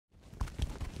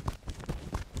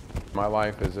My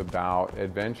life is about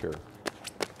adventure.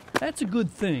 That's a good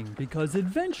thing, because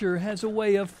adventure has a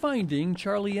way of finding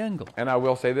Charlie Engle. And I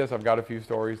will say this, I've got a few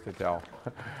stories to tell.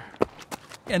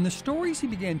 And the stories he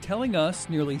began telling us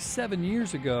nearly 7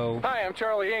 years ago... Hi, I'm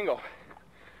Charlie Engle,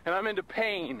 and I'm into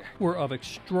pain. ...were of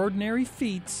extraordinary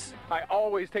feats. I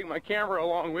always take my camera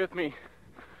along with me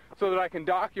so that I can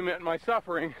document my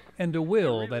suffering. And a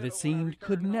will that it seemed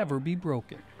could never be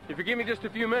broken. If you give me just a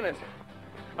few minutes,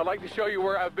 I'd like to show you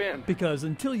where I've been. Because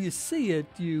until you see it,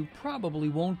 you probably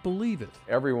won't believe it.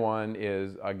 Everyone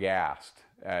is aghast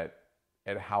at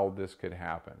how this could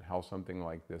happen, how something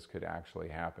like this could actually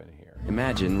happen here.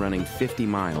 Imagine running 50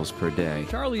 miles per day.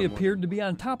 Charlie appeared to be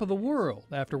on top of the world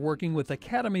after working with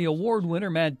Academy Award winner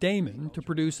Matt Damon to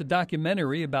produce a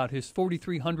documentary about his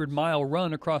 4,300-mile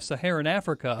run across Saharan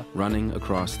Africa. Running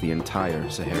across the entire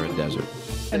Sahara Desert.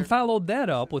 And followed that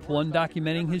up with one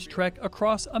documenting his trek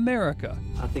across America.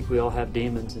 I think we all have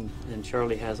demons, and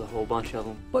Charlie has a whole bunch of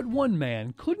them. But one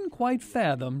man couldn't quite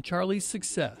fathom Charlie's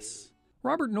success.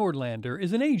 Robert Nordlander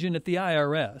is an agent at the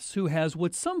IRS who has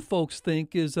what some folks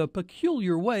think is a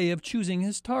peculiar way of choosing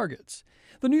his targets.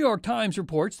 The New York Times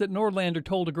reports that Nordlander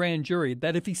told a grand jury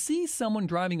that if he sees someone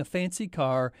driving a fancy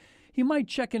car, he might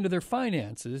check into their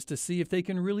finances to see if they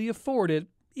can really afford it,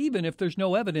 even if there's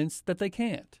no evidence that they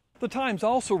can't. The Times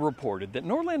also reported that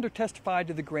Nordlander testified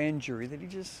to the grand jury that he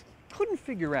just couldn't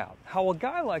figure out how a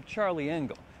guy like Charlie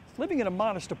Engle, living in a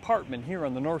modest apartment here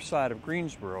on the north side of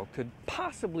Greensboro, could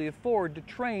possibly afford to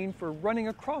train for running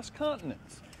across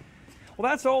continents.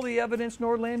 Well, that's all the evidence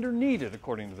Nordlander needed,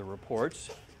 according to the reports,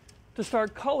 to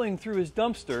start culling through his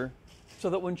dumpster so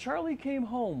that when Charlie came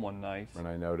home one night... And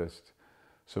I noticed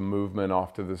some movement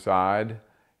off to the side,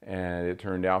 and it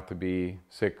turned out to be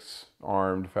 6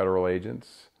 armed federal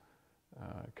agents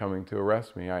coming to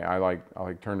arrest me. I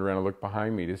turned around and looked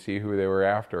behind me to see who they were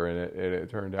after, and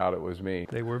it turned out it was me.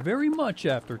 They were very much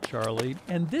after Charlie,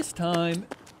 and this time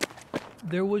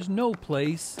there was no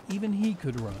place even he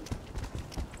could run.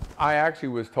 I actually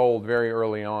was told very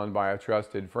early on by a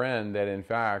trusted friend that in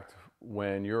fact,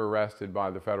 when you're arrested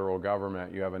by the federal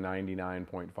government, you have a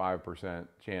 99.5%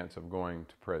 chance of going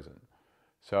to prison.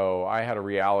 So I had a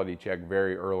reality check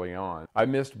very early on. I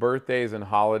missed birthdays and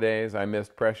holidays. I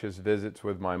missed precious visits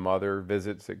with my mother,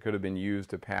 visits that could have been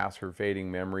used to pass her fading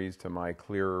memories to my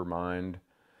clearer mind.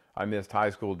 I missed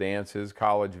high school dances,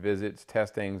 college visits,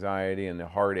 test anxiety, and the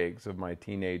heartaches of my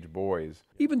teenage boys.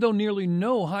 Even though nearly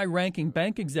no high-ranking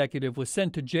bank executive was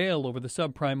sent to jail over the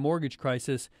subprime mortgage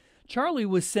crisis, Charlie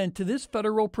was sent to this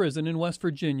federal prison in West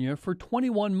Virginia for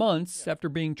 21 months after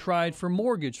being tried for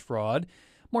mortgage fraud.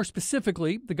 More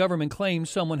specifically, the government claims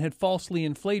someone had falsely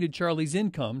inflated Charlie's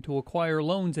income to acquire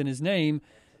loans in his name,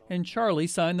 and Charlie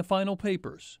signed the final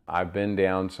papers. I've been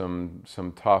down some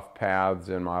tough paths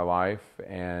in my life,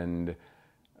 and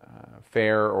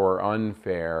fair or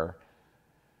unfair,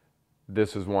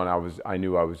 this is one I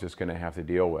knew I was just going to have to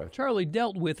deal with. Charlie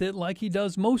dealt with it like he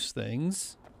does most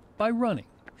things, by running.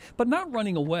 But not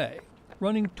running away,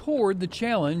 running toward the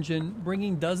challenge and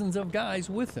bringing dozens of guys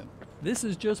with him. This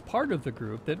is just part of the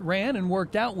group that ran and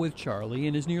worked out with Charlie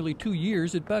in his nearly 2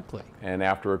 years at Beckley. And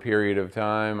after a period of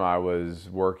time, I was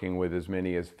working with as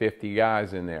many as 50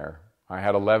 guys in there. I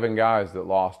had 11 guys that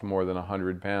lost more than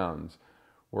 100 pounds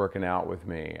working out with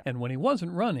me. And when he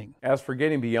wasn't running. As for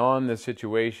getting beyond this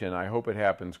situation, I hope it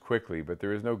happens quickly, but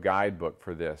there is no guidebook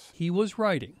for this. He was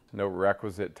writing. No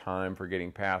requisite time for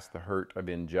getting past the hurt of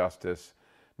injustice.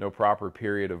 No proper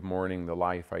period of mourning the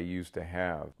life I used to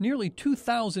have. Nearly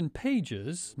 2,000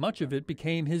 pages, much of it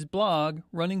became his blog,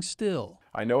 Running Still.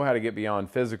 I know how to get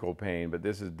beyond physical pain, but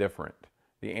this is different.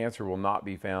 The answer will not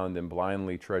be found in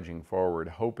blindly trudging forward,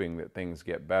 hoping that things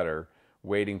get better,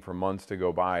 waiting for months to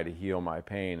go by to heal my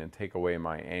pain and take away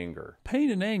my anger. Pain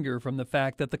and anger from the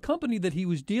fact that the company that he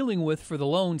was dealing with for the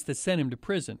loans that sent him to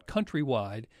prison,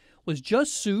 Countrywide, was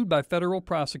just sued by federal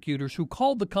prosecutors who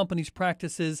called the company's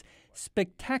practices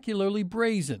spectacularly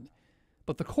brazen.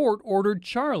 But the court ordered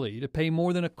Charlie to pay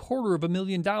more than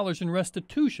 $250,000 in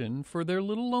restitution for their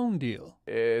little loan deal.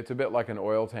 It's a bit like an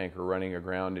oil tanker running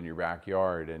aground in your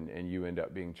backyard, and you end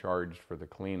up being charged for the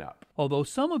cleanup. Although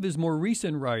some of his more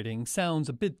recent writing sounds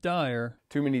a bit dire.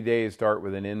 Too many days start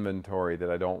with an inventory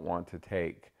that I don't want to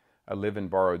take. I live in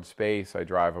borrowed space, I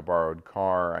drive a borrowed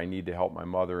car, I need to help my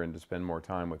mother and to spend more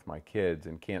time with my kids,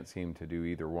 and can't seem to do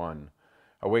either one.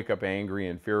 I wake up angry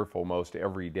and fearful most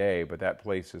every day, but that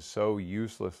place is so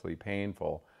uselessly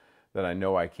painful that I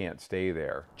know I can't stay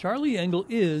there. Charlie Engle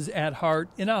is, at heart,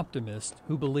 an optimist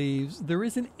who believes there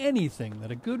isn't anything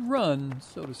that a good run,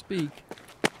 so to speak,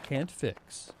 can't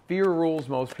fix. Fear rules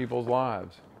most people's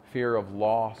lives. fear of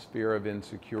loss, fear of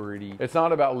insecurity. It's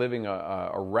not about living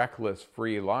a reckless,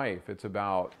 free life. It's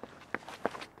about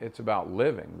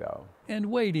living, though.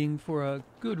 And waiting for a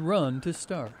good run to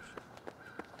start.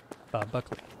 Bob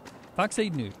Buckley, Fox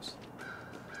 8 News.